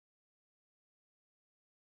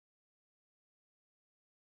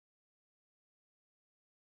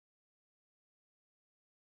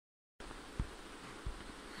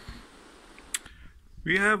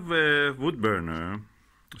We have a wood burner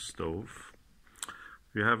stove.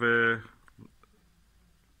 We have a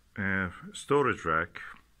storage rack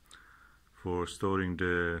for storing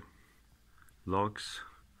the logs.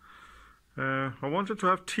 I wanted to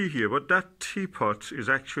have tea here, but that teapot is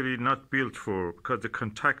actually not built for, because the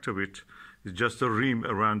contact of it is just a rim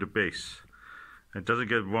around the base. It doesn't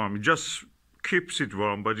get warm. It just keeps it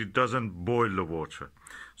warm, but it doesn't boil the water.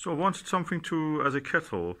 So I wanted something to, as a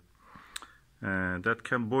kettle, that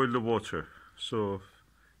can boil the water. So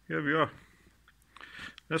here we are.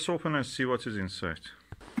 Let's open and see what is inside.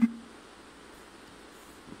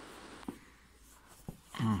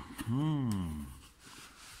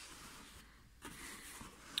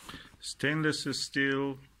 Stainless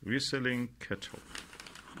steel whistling kettle.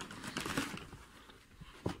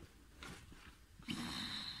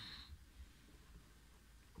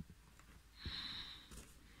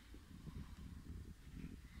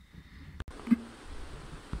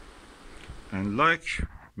 And like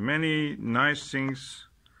many nice things,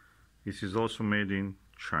 it is also made in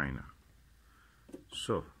China.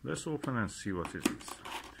 So let's open and see what is inside.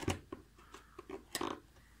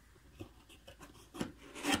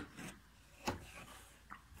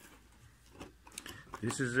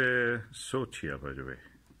 This is a Sotya, by the way,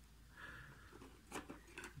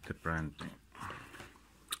 the brand name.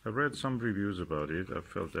 I read some reviews about it. I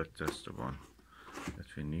felt that that's the one that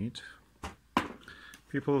we need.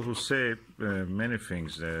 People who say many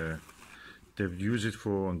things, they've used it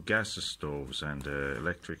for gas stoves and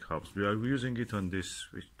electric hobs. We are using it on this,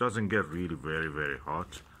 which doesn't get really very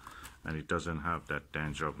hot, and it doesn't have that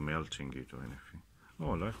danger of melting it or anything.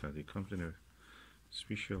 Oh, I like that. It comes in a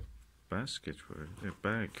special basket for it, a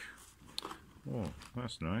bag. Oh,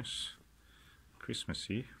 that's nice.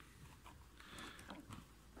 Christmassy.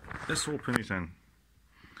 Let's open it and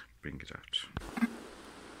bring it out.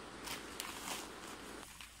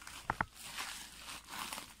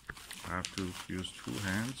 I have to use two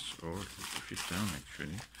hands or push it down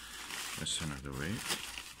actually. That's another way.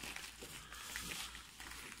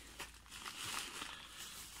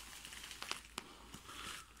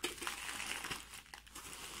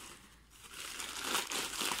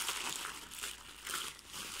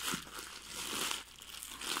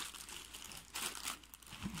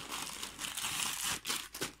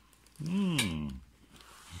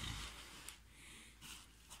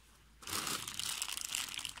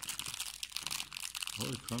 Oh,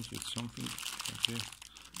 it comes with something. Okay.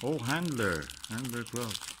 Oh, handler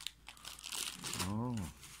glove. Oh,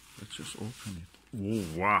 let's just open it.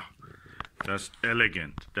 Oh, wow, that's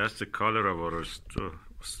elegant. That's the color of our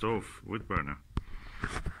stove, wood burner.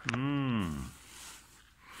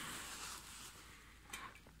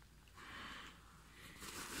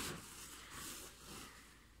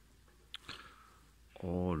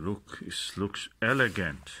 Oh, look, it looks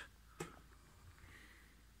elegant.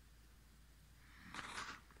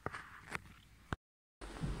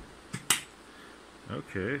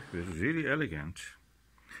 Okay, it's really elegant.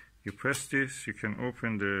 You press this, you can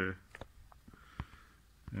open the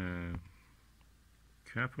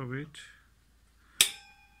cap of it.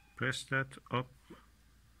 Press that up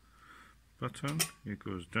button, it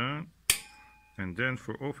goes down, and then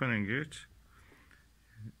for opening it,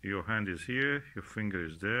 your hand is here, your finger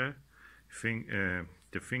is there.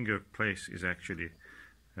 The finger place is actually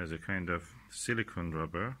as a kind of silicone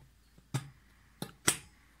rubber.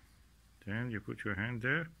 Then you put your hand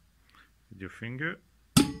there with your finger.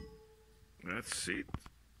 That's it.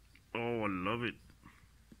 Oh, I love it.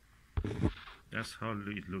 That's how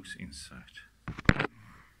it looks inside.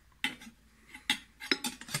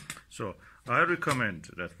 So I recommend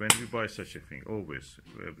that when you buy such a thing, always,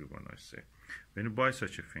 everyone I say, when you buy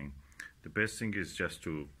such a thing, the best thing is just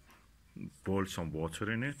to boil some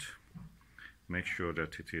water in it. Make sure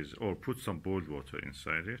that it is, or put some boiled water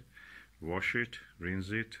inside it. Wash it,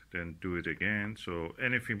 rinse it, then do it again. So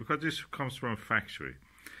anything, because this comes from a factory,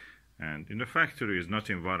 and in the factory is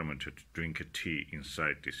not environmental to drink a tea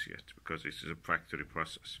inside this yet, because this is a factory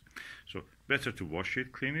process. So better to wash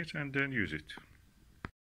it, clean it, and then use it.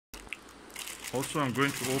 Also, I'm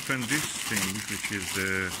going to open this thing, which is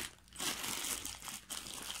the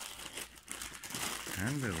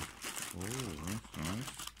handle. Oh, that's nice.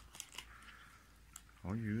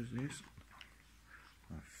 I'll use this.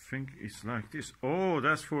 I think it's like this. Oh,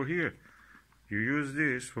 that's for here. You use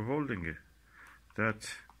this for holding it.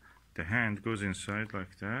 That the hand goes inside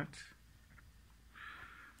like that.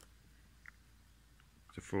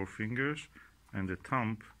 The 4 fingers, and the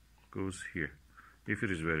thumb goes here. If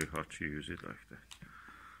it is very hot, you use it like that.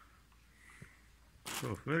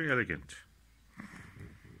 So very elegant.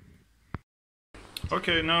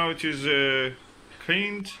 Okay, now it is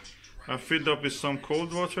cleaned. I filled up with some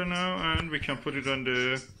cold water now, and we can put it on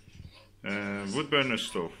the wood burner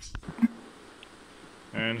stove.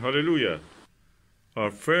 And hallelujah,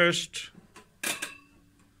 our first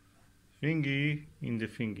thingy in the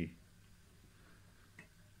thingy.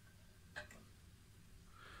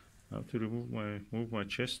 I have to move my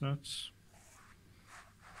chestnuts.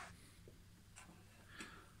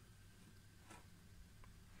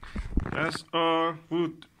 That's our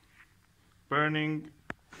wood burning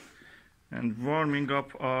and warming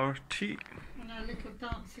up our tea. And our little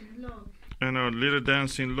dancing log. And our little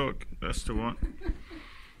dancing log, that's the one.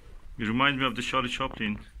 It reminds me of the Charlie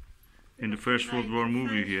Chaplin in the First World War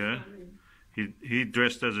movie here. He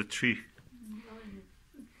dressed as a tree.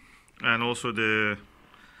 And also the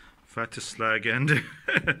fattest slag and the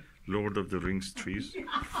Lord of the Rings trees.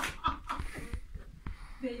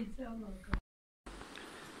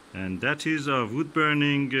 And that is our wood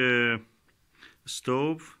burning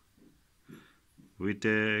stove with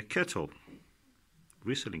a kettle,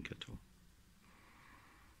 whistling kettle.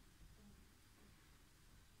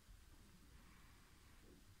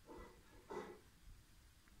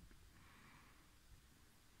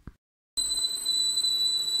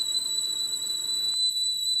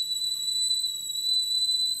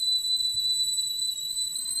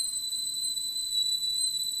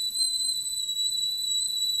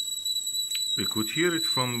 We could hear it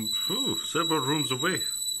from several rooms away.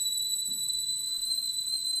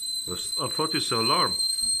 I thought it's an alarm.